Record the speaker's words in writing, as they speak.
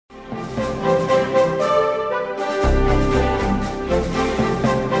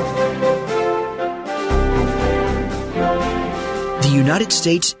United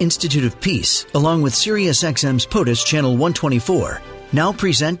States Institute of Peace, along with SiriusXM's POTUS Channel 124, now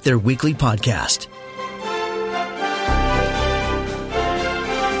present their weekly podcast.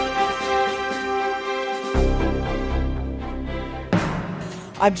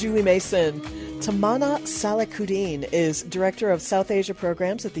 I'm Julie Mason. Tamanna Salahuddin is Director of South Asia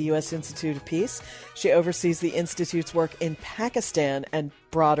Programs at the U.S. Institute of Peace. She oversees the Institute's work in Pakistan and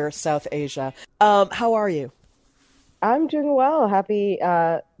broader South Asia. How are you? I'm doing well. Happy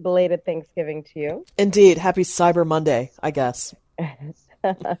belated Thanksgiving to you. Indeed. Happy Cyber Monday, I guess.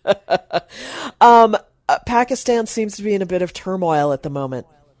 Pakistan seems to be in a bit of turmoil at the moment.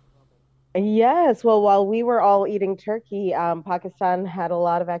 Yes. Well, while we were all eating turkey, Pakistan had a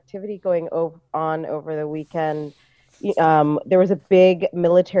lot of activity going on over the weekend. There was a big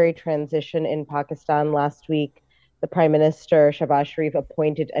military transition in Pakistan last week. The Prime Minister, Shehbaz Sharif,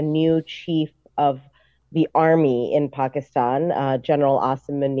 appointed a new chief of the army in Pakistan, General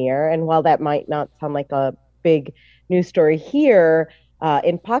Asim Munir. And while that might not sound like a big news story here,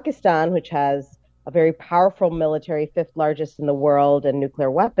 in Pakistan, which has a very powerful military, fifth largest in the world, and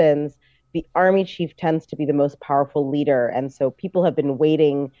nuclear weapons, the army chief tends to be the most powerful leader. And so people have been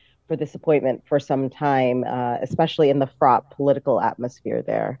waiting for this appointment for some time, especially in the fraught political atmosphere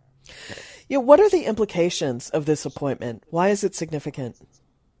there. Yeah, what are the implications of this appointment? Why is it significant?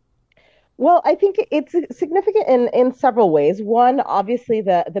 Well, I think it's significant in several ways. One, obviously,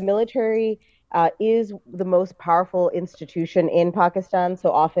 the military is the most powerful institution in Pakistan.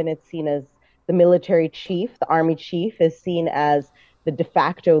 So often it's seen as the military chief, the army chief is seen as the de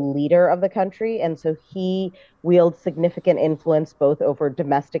facto leader of the country. And so he wields significant influence both over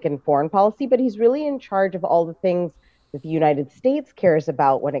domestic and foreign policy, but he's really in charge of all the things that the United States cares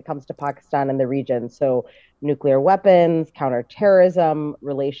about when it comes to Pakistan and the region. So nuclear weapons, counterterrorism,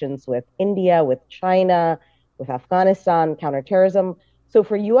 relations with India, with China, with Afghanistan, counterterrorism. So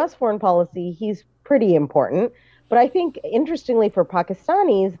for U.S. foreign policy, he's pretty important. But I think, interestingly, for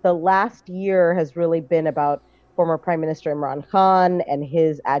Pakistanis, the last year has really been about former Prime Minister Imran Khan and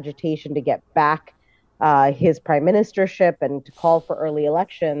his agitation to get back his prime ministership and to call for early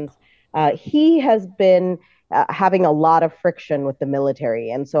elections. He has been having a lot of friction with the military.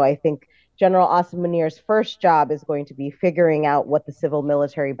 And so I think General Asim Munir's first job is going to be figuring out what the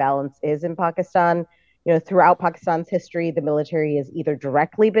civil-military balance is in Pakistan. You know, throughout Pakistan's history, the military has either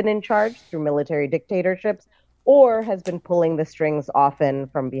directly been in charge through military dictatorships or has been pulling the strings often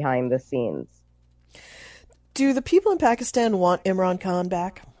from behind the scenes. Do the people in Pakistan want Imran Khan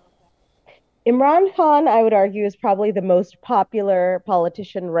back? Imran Khan, I would argue, is probably the most popular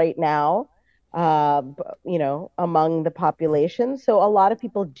politician right now, among the population. So a lot of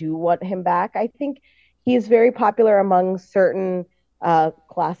people do want him back. I think he's very popular among certain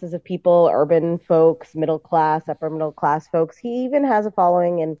classes of people, urban folks, middle class, upper middle class folks. He even has a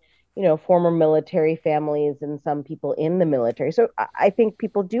following in, former military families and some people in the military. So I think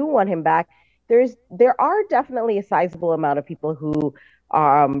people do want him back. There are definitely a sizable amount of people who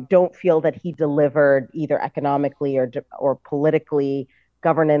don't feel that he delivered either economically or politically,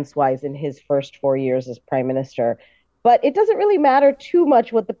 governance-wise, in his first 4 years as prime minister. But it doesn't really matter too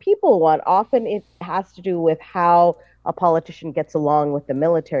much what the people want. Often it has to do with how a politician gets along with the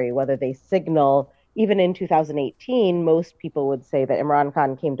military, whether they signal. Even in 2018, most people would say that Imran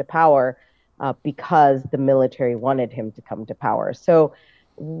Khan came to power because the military wanted him to come to power. So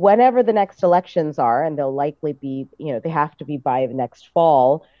whenever the next elections are, and they'll likely be, they have to be by the next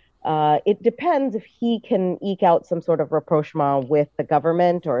fall, it depends if he can eke out some sort of rapprochement with the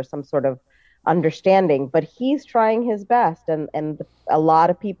government or some sort of understanding. But he's trying his best, and a lot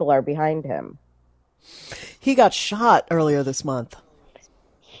of people are behind him. He got shot earlier this month.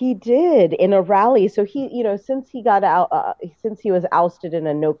 He did, in a rally. So he, since he got out, since he was ousted in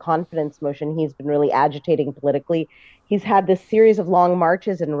a no confidence motion, he's been really agitating politically. He's had this series of long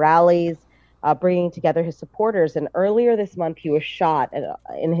marches and rallies, bringing together his supporters. And earlier this month, he was shot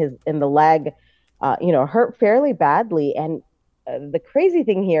in the leg, hurt fairly badly. And the crazy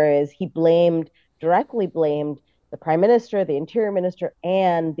thing here is he directly blamed the prime minister, the interior minister,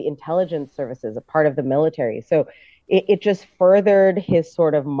 and the intelligence services, a part of the military. So it just furthered his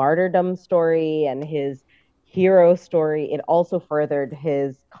sort of martyrdom story and his hero story. It also furthered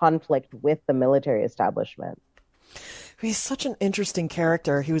his conflict with the military establishment. He's such an interesting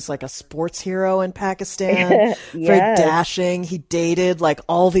character. He was like a sports hero in Pakistan, very dashing. He dated like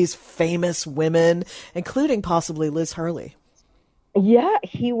all these famous women, including possibly Liz Hurley. Yeah,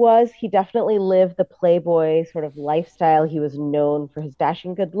 he was. He definitely lived the playboy sort of lifestyle. He was known for his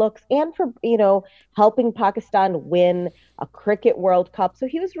dashing good looks and for, helping Pakistan win a cricket World Cup. So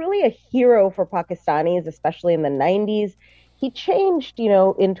he was really a hero for Pakistanis, especially in the 90s. he changed,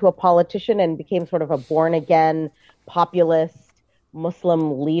 into a politician and became sort of a born-again populist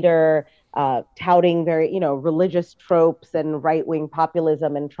Muslim leader, touting very, religious tropes and right-wing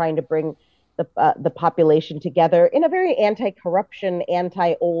populism and trying to bring the population together in a very anti-corruption,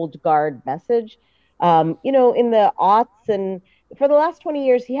 anti-old guard message. In the aughts and for the last 20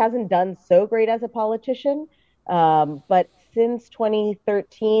 years, he hasn't done so great as a politician. But since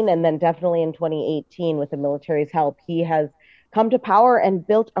 2013 and then definitely in 2018 with the military's help, he has come to power and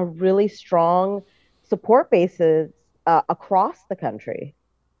built a really strong support bases across the country.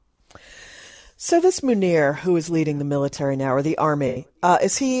 So this Munir, who is leading the military now, or the army,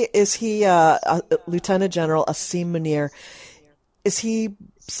 is he Lieutenant General Asim Munir? Is he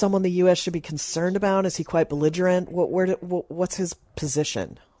someone the U.S. should be concerned about? Is he quite belligerent? What's his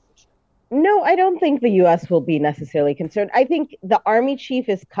position? No, I don't think the U.S. will be necessarily concerned. I think the army chief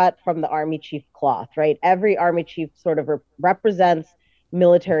is cut from the army chief cloth, right? Every army chief sort of represents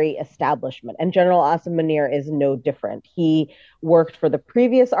military establishment, and General Asim Munir is no different. He worked for the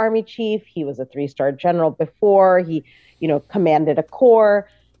previous army chief. He was a 3-star general before. He, commanded a corps.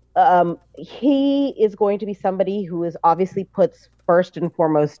 He is going to be somebody who is obviously puts first and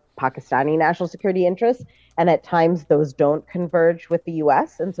foremost Pakistani national security interests, and at times those don't converge with the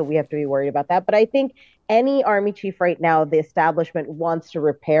U.S., and so we have to be worried about that. But I think any army chief right now, the establishment wants to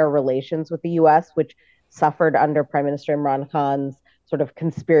repair relations with the U.S., which suffered under Prime Minister Imran Khan's sort of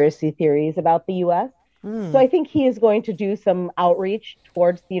conspiracy theories about the U.S. So I think he is going to do some outreach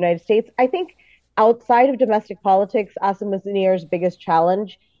towards the United States. I think outside of domestic politics, Asim Munir's biggest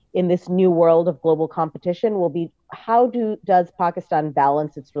challenge in this new world of global competition will be how does Pakistan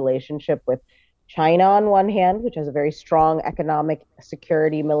balance its relationship with China on one hand, which has a very strong economic,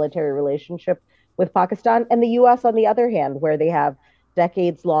 security, military relationship with Pakistan, and the U.S. on the other hand, where they have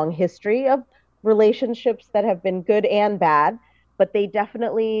decades-long history of relationships that have been good and bad. But they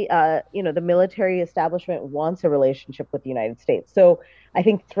definitely, the military establishment wants a relationship with the United States. So I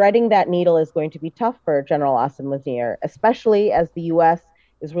think threading that needle is going to be tough for General Asim Munir, especially as the U.S.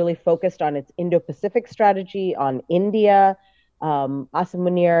 is really focused on its Indo-Pacific strategy, on India. Asim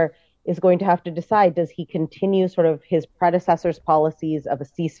Munir is going to have to decide, does he continue sort of his predecessor's policies of a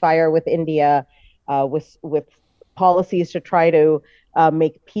ceasefire with India, with policies to try to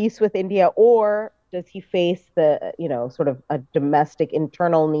make peace with India, or does he face the, sort of a domestic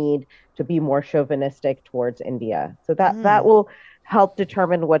internal need to be more chauvinistic towards India? So that will help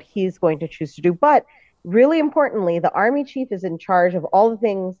determine what he's going to choose to do. But really importantly, the army chief is in charge of all the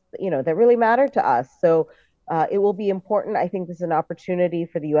things, that really matter to us. So it will be important. I think this is an opportunity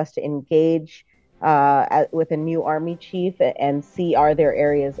for the U.S. to engage with a new army chief and see, are there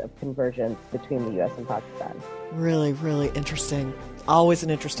areas of convergence between the U.S. and Pakistan? Really, really interesting. Always an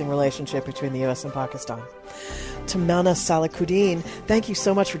interesting relationship between the U.S. and Pakistan. Tamanna Salahuddin, thank you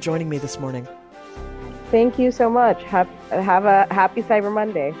so much for joining me this morning. Thank you so much. Have a happy Cyber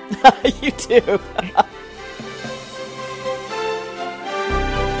Monday. You too.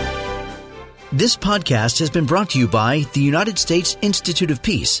 This podcast has been brought to you by the United States Institute of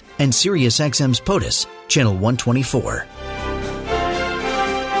Peace and SiriusXM's POTUS, Channel 124.